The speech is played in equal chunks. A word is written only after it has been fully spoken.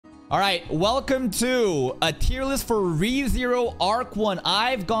All right, welcome to a tier list for ReZero Arc 1.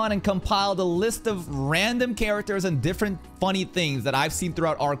 I've gone and compiled a list of random characters and different funny things that I've seen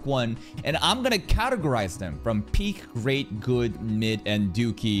throughout Arc 1, and I'm gonna categorize them from peak, great, good, mid, and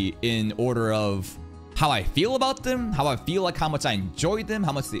dookie in order of how I feel about them, how I feel like how much I enjoyed them,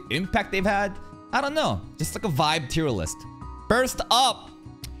 how much the impact they've had. I don't know, just like a vibe tier list. First up,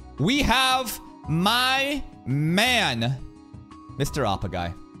 we have my man, Mr. Appa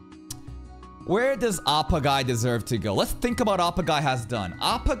Guy. Where does Appa Guy deserve to go? Let's think about Appa Guy has done.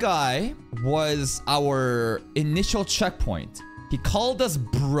 Appa Guy was our initial checkpoint. He called us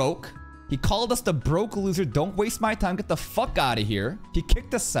broke. He called us the broke loser. Don't waste my time. Get the fuck out of here. He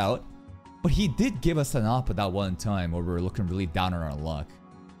kicked us out. But he did give us an Appa that one time where we were looking really down on our luck.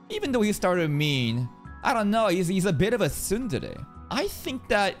 Even though he started mean, I don't know. He's a bit of a tsundere. I think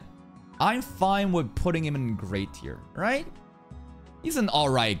that I'm fine with putting him in great tier, right? He's an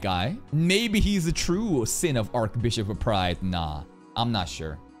alright guy. Maybe he's the true sin of Archbishop of Pride. Nah, I'm not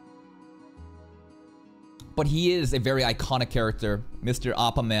sure. But he is a very iconic character. Mr.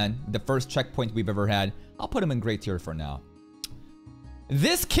 Appa Man, the first checkpoint we've ever had. I'll put him in great tier for now.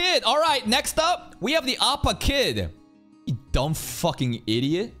 This kid. Alright, next up, we have the Appa Kid. You dumb fucking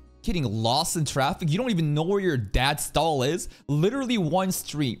idiot. Getting lost in traffic. You don't even know where your dad's stall is. Literally one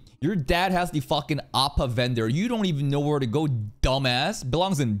street. Your dad has the fucking Appa vendor. You don't even know where to go, dumbass.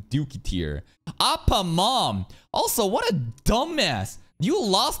 Belongs in dookie tier. Appa Mom. Also, what a dumbass. You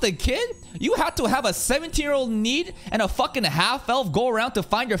lost a kid? You had to have a 17-year-old need and a fucking half-elf go around to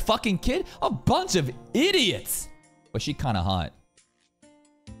find your fucking kid? A bunch of idiots. But she kind of hot.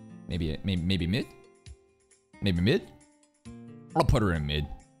 Maybe mid? Maybe mid? I'll put her in mid.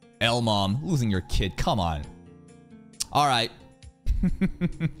 L Mom, losing your kid, come on. All right.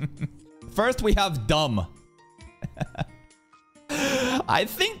 First, we have dumb. I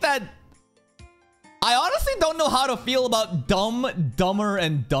think that I honestly don't know how to feel about dumb, dumber,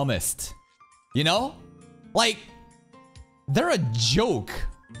 and dumbest. You know? Like, they're a joke,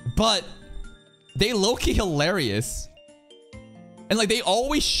 but they low-key hilarious. And like, they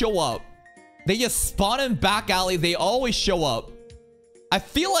always show up. They just spawn in back alley. They always show up. I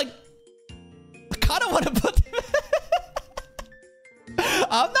feel like I kind of want to put them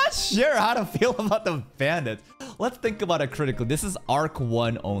I'm not sure how to feel about the bandits. Let's think about it critically. This is Arc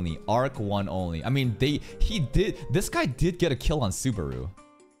 1 only. Arc 1 only. I mean, this guy did get a kill on Subaru.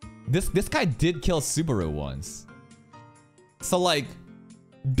 This guy did kill Subaru once. So like,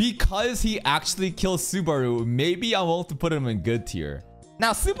 because he actually killed Subaru, maybe I won't put him in good tier.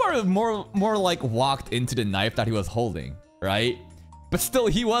 Now, Subaru more like walked into the knife that he was holding, right? But still,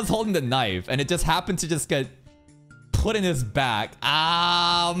 he was holding the knife, and it just happened to just get put in his back.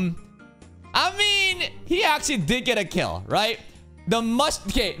 I mean, he actually did get a kill, right?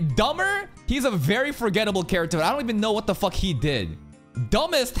 Okay, Dumber, he's a very forgettable character. I don't even know what the fuck he did.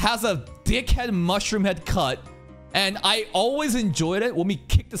 Dumbest has a dickhead mushroom head cut, and I always enjoyed it when we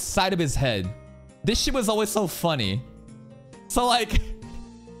kicked the side of his head. This shit was always so funny. So like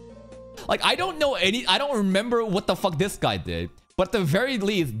I don't remember what the fuck this guy did. But at the very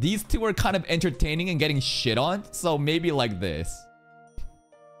least, these two are kind of entertaining and getting shit on. So maybe like this.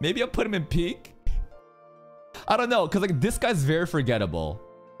 Maybe I'll put him in peak. I don't know, because like this guy's very forgettable.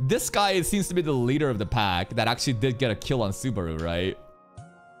 This guy seems to be the leader of the pack that actually did get a kill on Subaru, right?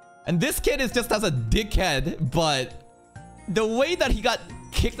 And this kid is just as a dickhead, but the way that he got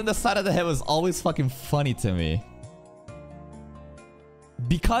kicked on the side of the head was always fucking funny to me.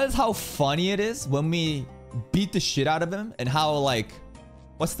 Because how funny it is when we beat the shit out of him, and how like,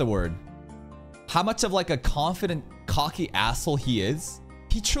 what's the word? How much of like a confident, cocky asshole he is.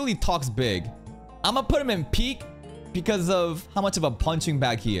 He truly talks big. I'm gonna put him in peak because of how much of a punching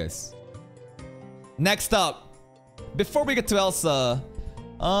bag he is. Next up, before we get to Elsa,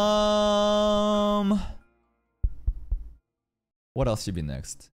 what else should be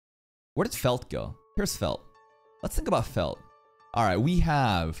next? Where did Felt go? Here's Felt. Let's think about Felt. All right, we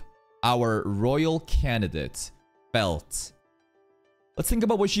have our royal candidate, Felt. Let's think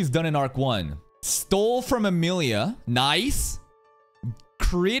about what she's done in Arc 1. Stole from Emilia. Nice.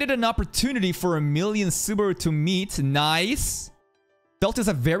 Created an opportunity for Emilia and Subaru to meet. Nice. Felt is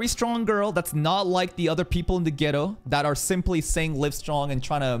a very strong girl that's not like the other people in the ghetto that are simply saying live strong and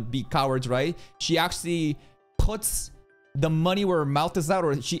trying to be cowards, right? She actually puts the money where her mouth is out,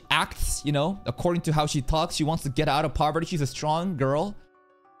 or she acts, you know, according to how she talks. She wants to get out of poverty. She's a strong girl.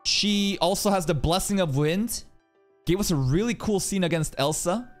 She also has the blessing of wind. Gave us a really cool scene against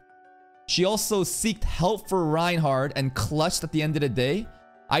Elsa. She also sought help for Reinhard and clutched at the end of the day.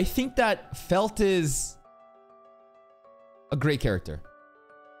 I think that Felt is a great character.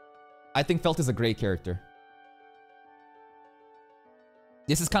 I think Felt is a great character.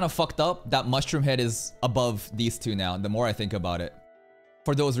 This is kind of fucked up that Mushroom Head is above these two now, the more I think about it.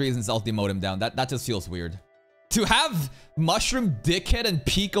 For those reasons, I'll demote him down. That just feels weird. To have Mushroom Dickhead and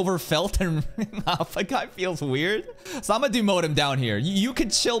peak over Felt and Alpha Guy feels weird. So I'm gonna demote him down here. You can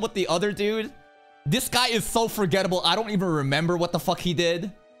chill with the other dude. This guy is so forgettable. I don't even remember what the fuck he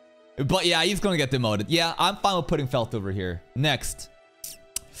did. But yeah, he's gonna get demoted. Yeah, I'm fine with putting Felt over here. Next.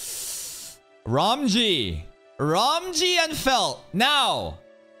 Ramji. Ramji and Felt. Now,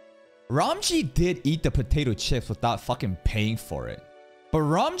 Ramji did eat the potato chips without fucking paying for it. But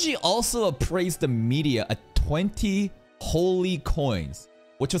Ramji also appraised the media at 20 holy coins,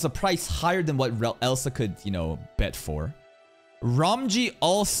 which was a price higher than what Elsa could, you know, bet for. Ramji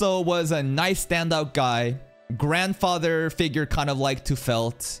also was a nice standout guy. Grandfather figure kind of like to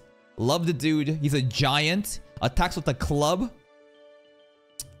Felt. Love the dude. He's a giant. Attacks with a club.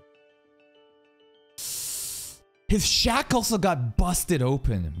 His shack also got busted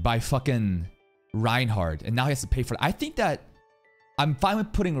open by fucking Reinhardt. And now he has to pay for it. I think that I'm fine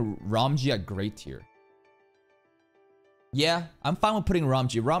with putting Ramji at great tier. Yeah, I'm fine with putting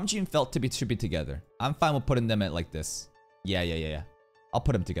Ramji. Ramji and Felt should be together. I'm fine with putting them at like this. Yeah. I'll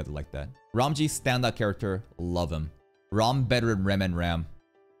put them together like that. Ramji, standout character. Love him. Ram better than Rem and Ram.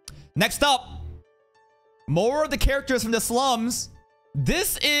 Next up, more of the characters from the slums.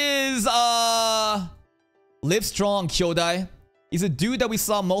 This is Live Strong Kyodai. He's a dude that we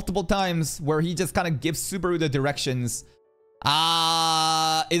saw multiple times where he just kind of gives Subaru the directions.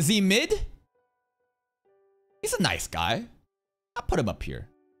 Is he mid? He's a nice guy. I'll put him up here.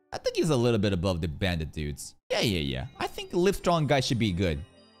 I think he's a little bit above the bandit dudes. Yeah. I think Live Strong guy should be good.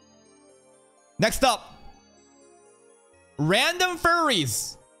 Next up, random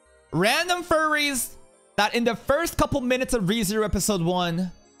furries. Random furries that in the first couple minutes of ReZero episode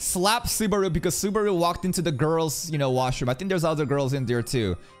 1 slapped Subaru because Subaru walked into the girls', you know, washroom. I think there's other girls in there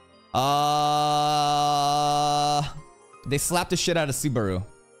too. They slapped the shit out of Subaru.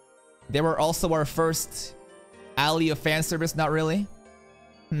 They were also our first alley of fan service. Not really.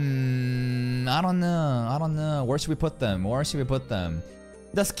 I don't know. Where should we put them?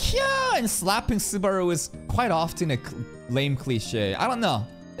 Does Kia and slapping Subaru is quite often a lame cliche. I don't know.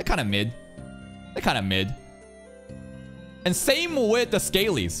 They're kind of mid. And same with the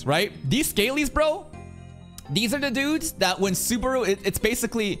Scalies, right? These Scalies, bro. These are the dudes that when Subaru, it's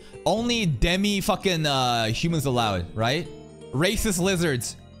basically only demi fucking humans allowed, right? Racist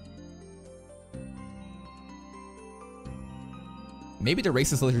lizards. Maybe the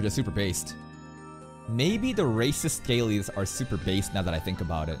racist lizards are super based. Maybe the racist Scalies are super based now that I think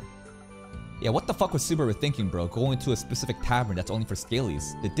about it. Yeah, what the fuck was Subaru thinking, bro? Going to a specific tavern that's only for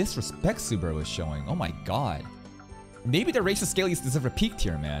Scalies. The disrespect Subaru is showing. Oh my god. Maybe the racist Scalies deserve a peak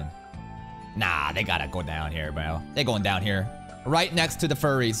tier, man. Nah, they gotta go down here, bro. They're going down here. Right next to the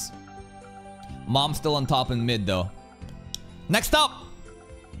furries. Mom's still on top in mid, though. Next up,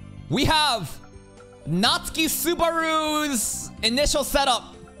 we have Natsuki Subaru's initial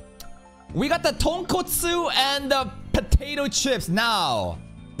setup. We got the tonkotsu and the potato chips. Now,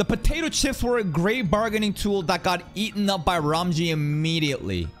 the potato chips were a great bargaining tool that got eaten up by Ramji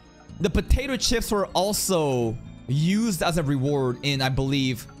immediately. The potato chips were also used as a reward in, I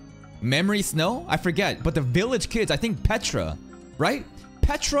believe, Memory Snow? I forget. But the village kids, I think Petra, right?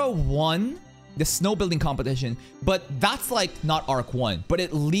 Petra won the snow building competition, but that's like not Arc 1. But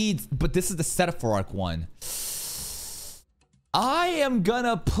it leads, but this is the setup for Arc 1. I am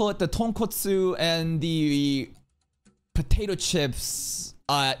gonna put the tonkotsu and the potato chips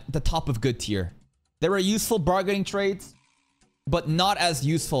at the top of good tier. They were useful bargaining trades, but not as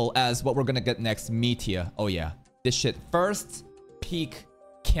useful as what we're gonna get next, Metia. Oh yeah, this shit. First peak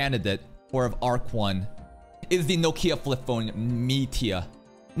candidate for of Arc 1 is the Nokia flip phone Metia.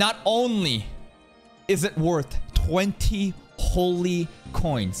 Not only is it worth 20 holy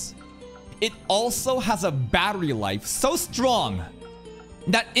coins, it also has a battery life so strong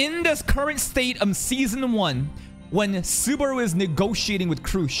that in this current state of Season 1, when Subaru is negotiating with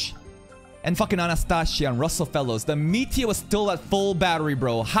Krush and fucking Anastasia and Russell Fellows, the Metia was still at full battery,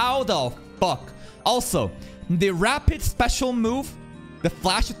 bro. How the fuck? Also, the rapid special move, the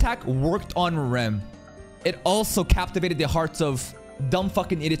flash attack, worked on Rem. It also captivated the hearts of dumb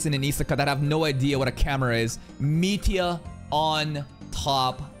fucking idiots in Anisaka that have no idea what a camera is. Metia on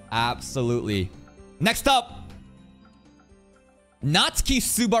top. Absolutely. Next up, Natsuki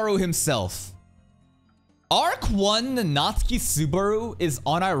Subaru himself. Arc 1 Natsuki Subaru is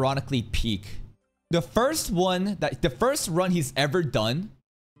unironically peak. The first run he's ever done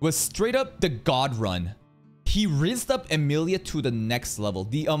was straight up the God run. He rizzed up Emilia to the next level.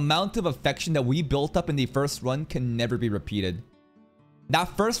 The amount of affection that we built up in the first run can never be repeated.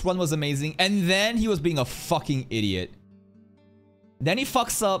 That first run was amazing, and then he was being a fucking idiot. Then he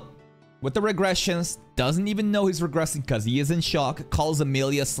fucks up with the regressions, doesn't even know he's regressing because he is in shock, calls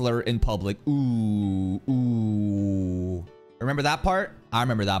Emilia a slur in public. Ooh, ooh. Remember that part? I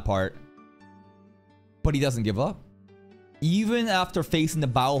remember that part. But he doesn't give up. Even after facing the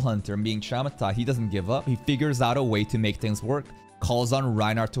Bowel Hunter and being traumatized, he doesn't give up. He figures out a way to make things work. Calls on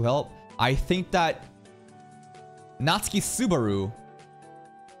Reinhardt to help. I think that Natsuki Subaru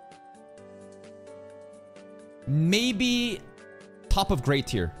maybe top of great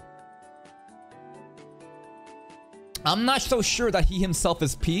tier. I'm not so sure that he himself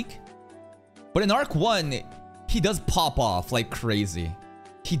is peak. But in Arc 1, he does pop off like crazy.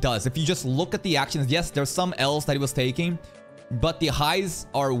 He does. If you just look at the actions, yes, there's some L's that he was taking, but the highs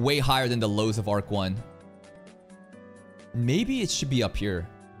are way higher than the lows of Arc 1. Maybe it should be up here.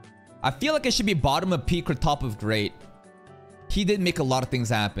 I feel like it should be bottom of peak or top of great. He did make a lot of things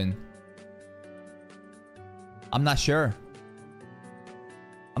happen. I'm not sure.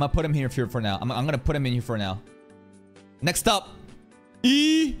 I'm gonna put him here for now. I'm gonna put him in here for now. Next up,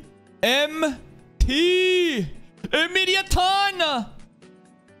 EMT Immediatan.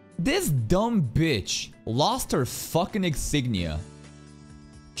 This dumb bitch lost her fucking insignia.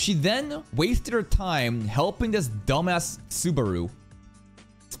 She then wasted her time helping this dumbass Subaru.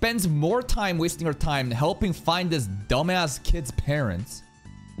 Spends more time wasting her time helping find this dumbass kid's parents.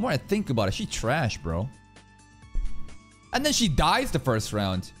 The more I think about it, she trash, bro. And then she dies the first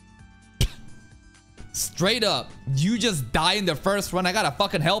round. Straight up, you just die in the first run. I gotta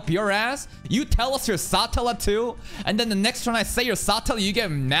fucking help your ass. You tell us you're Satella too, and then the next run I say you're Satella, you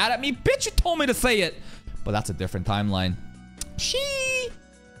get mad at me? Bitch, you told me to say it. But that's a different timeline. She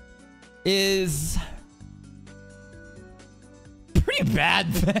is pretty bad.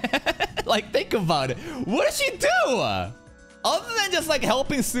 Like, think about it. What did she do? Other than just like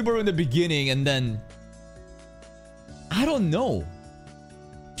helping Subaru in the beginning and then... I don't know.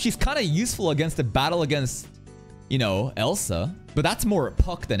 She's kind of useful against the battle against, you know, Elsa. But that's more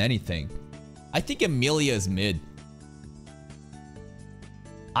Puck than anything. I think Emilia is mid.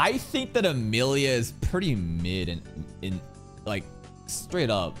 I think that Emilia is pretty mid in like,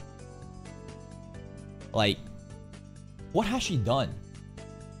 straight up. Like, what has she done?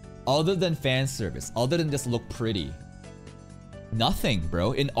 Other than fan service, other than just look pretty. Nothing,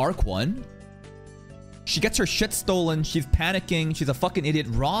 bro. In Arc 1, she gets her shit stolen. She's panicking. She's a fucking idiot.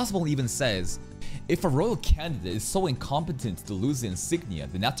 Roswell even says, if a royal candidate is so incompetent to lose the insignia,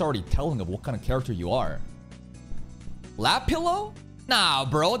 then that's already telling of what kind of character you are. Lap pillow? Nah,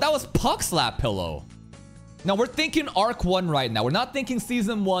 bro. That was Puck's lap pillow. Now, we're thinking Arc 1 right now. We're not thinking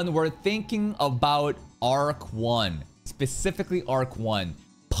Season 1. We're thinking about Arc 1. Specifically Arc 1.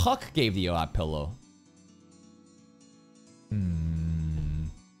 Puck gave the lap pillow.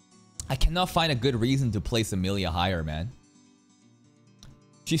 I cannot find a good reason to place Emilia higher, man.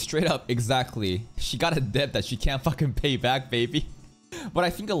 She straight up, exactly. She got a debt that she can't fucking pay back, baby. But I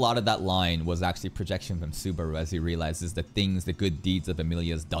think a lot of that line was actually projection from Subaru as he realizes the things, the good deeds of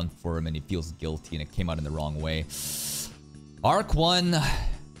Emilia has done for him and he feels guilty and it came out in the wrong way. Arc 1,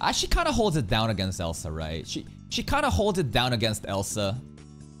 she kind of holds it down against Elsa, right? She kind of holds it down against Elsa.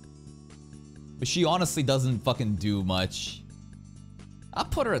 But she honestly doesn't fucking do much. I'll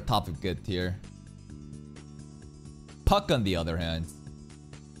put her at top of good tier. Puck on the other hand.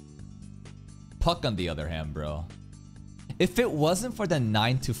 Puck on the other hand, bro. If it wasn't for the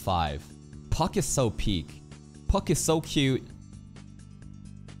 9 to 5, Puck is so peak. Puck is so cute.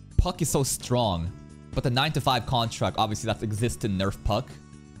 Puck is so strong. But the 9 to 5 contract, obviously that exists to nerf Puck.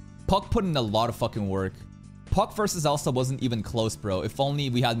 Puck put in a lot of fucking work. Puck versus Elsa wasn't even close, bro. If only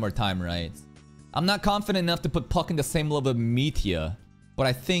we had more time, right? I'm not confident enough to put Puck in the same level of Metia. But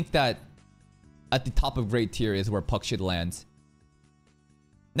I think that at the top of great tier is where Puck should land.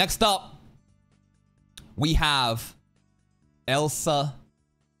 Next up, we have Elsa.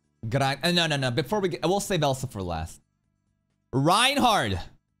 No. Before we get, we'll save Elsa for last. Reinhardt.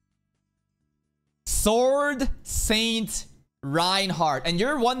 Sword Saint Reinhardt. And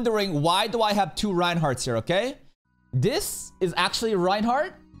you're wondering, why do I have two Reinhardts here, okay? This is actually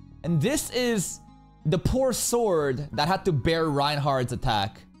Reinhardt. And this is the poor sword that had to bear Reinhardt's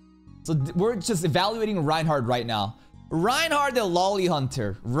attack. So we're just evaluating Reinhardt right now. Reinhardt the Lolly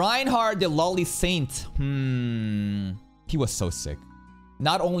Hunter. Reinhardt the Lolly Saint. He was so sick.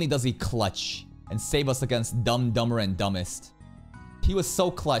 Not only does he clutch and save us against Dumb, Dumber, and Dumbest, He was so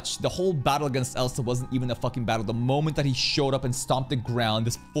clutch. The whole battle against Elsa wasn't even a fucking battle. The moment that he showed up and stomped the ground,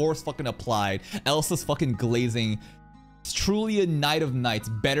 this force fucking applied. Elsa's fucking glazing. It's truly a night of nights,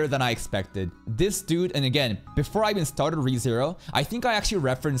 better than I expected. This dude, and again, before I even started ReZero, I think I actually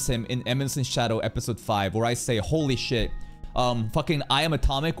referenced him in Emerson Shadow episode 5, where I say, holy shit, fucking I Am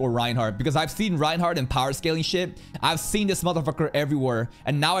Atomic or Reinhardt, because I've seen Reinhardt in power scaling shit. I've seen this motherfucker everywhere,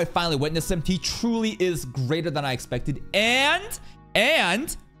 and now I finally witnessed him. He truly is greater than I expected.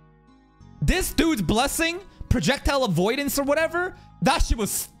 And this dude's blessing, projectile avoidance or whatever, that shit was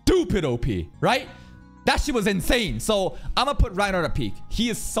stupid OP, right? That shit was insane. So I'm gonna put Reinhardt at peak. He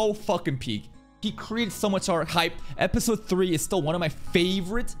is so fucking peak. He created so much art hype. Episode 3 is still one of my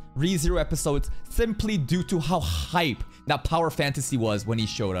favorite ReZero episodes, simply due to how hype that power fantasy was when he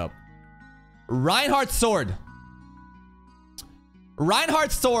showed up. Reinhardt's sword.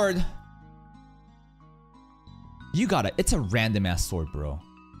 Reinhardt's sword. You got it. It's a random ass sword, bro.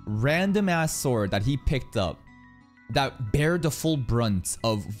 Random ass sword that he picked up that bear the full brunt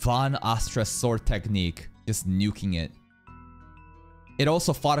of Van Astra's sword technique, just nuking it. It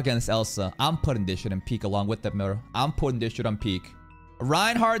also fought against Elsa. I'm putting this shit on peak along with that mirror. I'm putting this shit on peak.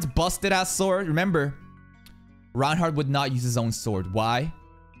 Reinhardt's busted ass sword. Remember, Reinhardt would not use his own sword. Why?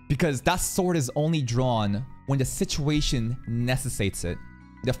 Because that sword is only drawn when the situation necessitates it.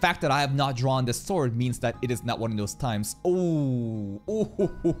 The fact that I have not drawn this sword means that it is not one of those times. Oh,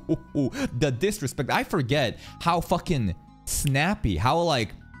 the disrespect. I forget how fucking snappy, how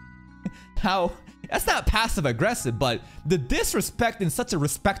like, how, that's not passive aggressive, but the disrespect in such a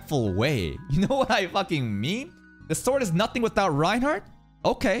respectful way. You know what I fucking mean? The sword is nothing without Reinhardt?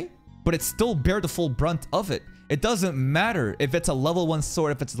 Okay, but it still bear the full brunt of it. It doesn't matter if it's a level 1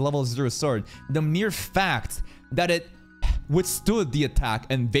 sword, if it's a level 0 sword. The mere fact that it withstood the attack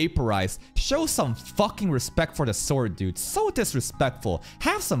and vaporized shows some fucking respect for the sword, dude. So disrespectful.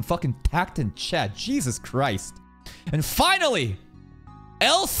 Have some fucking tact in chat. Jesus Christ. And finally,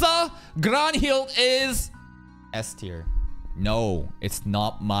 Elsa Granhild is S tier. No, it's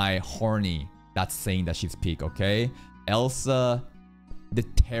not my horny that's saying that she's peak, okay? Elsa, the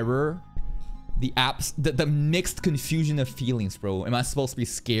terror, the mixed confusion of feelings, bro. Am I supposed to be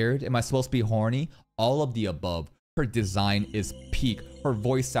scared? Am I supposed to be horny? All of the above. Her design is peak. Her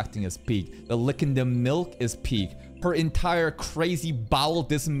voice acting is peak. The licking the milk is peak. Her entire crazy bowel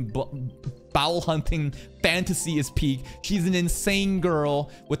hunting fantasy is peak. She's an insane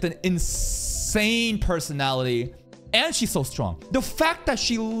girl with an insane personality. And she's so strong. The fact that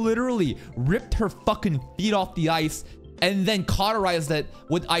she literally ripped her fucking feet off the ice and then cauterized it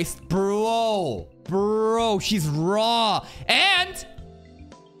with ice. Bro, she's raw. And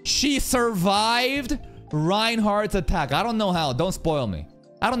she survived Reinhardt's attack. I don't know how. Don't spoil me.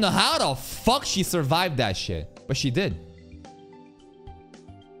 I don't know how the fuck she survived that shit. But she did.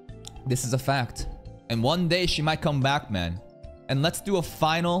 This is a fact. And one day she might come back, man. And let's do a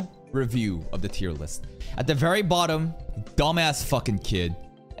final review of the tier list. At the very bottom, dumbass fucking kid.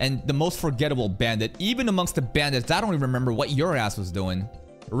 And the most forgettable bandit. Even amongst the bandits, I don't even remember what your ass was doing.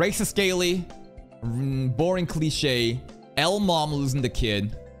 Racist scaly. Boring cliche. L mom losing the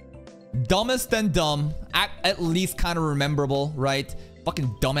kid. Dumbest than dumb, at least kind of rememberable, right? Fucking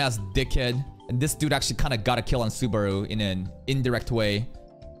dumbass dickhead. And this dude actually kind of got a kill on Subaru in an indirect way.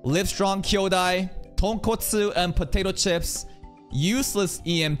 Live strong Kyodai, tonkotsu and potato chips, useless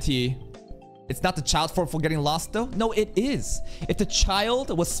EMT. It's not the child's fault for getting lost though? No, it is. If the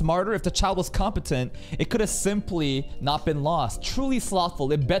child was smarter, if the child was competent, it could have simply not been lost. Truly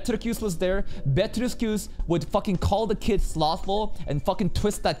slothful. If Betelgeuse was there, Betelgeuse would fucking call the kid slothful and fucking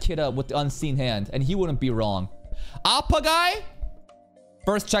twist that kid up with the unseen hand, and he wouldn't be wrong. Appa guy?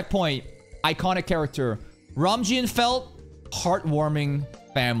 First checkpoint. Iconic character. Ramjian Felt, heartwarming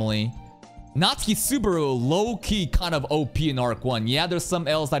family. Natsuki Subaru, low-key kind of OP in Arc 1. Yeah, there's some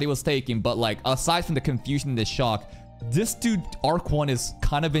L's that he was taking, but like, aside from the confusion and the shock, this dude, Arc 1 is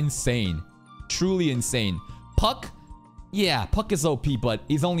kind of insane. Truly insane. Puck? Yeah, Puck is OP, but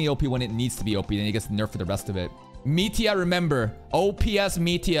he's only OP when it needs to be OP, then he gets nerfed for the rest of it. Metia, remember, OPS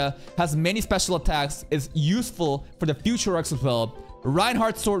Metia has many special attacks, is useful for the future arcs as well.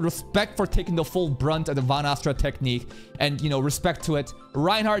 Reinhardt's sword, respect for taking the full brunt of the Van Astra technique. And, you know, respect to it.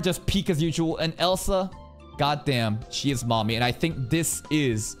 Reinhardt just peak as usual. And Elsa, goddamn, she is mommy. And I think this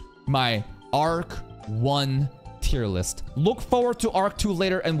is my Arc 1 tier list. Look forward to Arc 2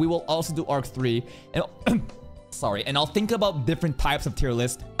 later, and we will also do Arc 3. And sorry, and I'll think about different types of tier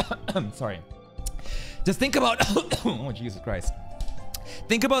list. Sorry. Just think about... oh, Jesus Christ.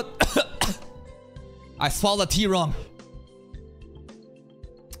 Think about... I swallowed a T wrong.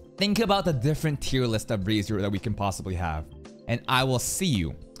 Think about the different tier list of ReZero that we can possibly have. and I will see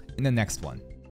you in the next one.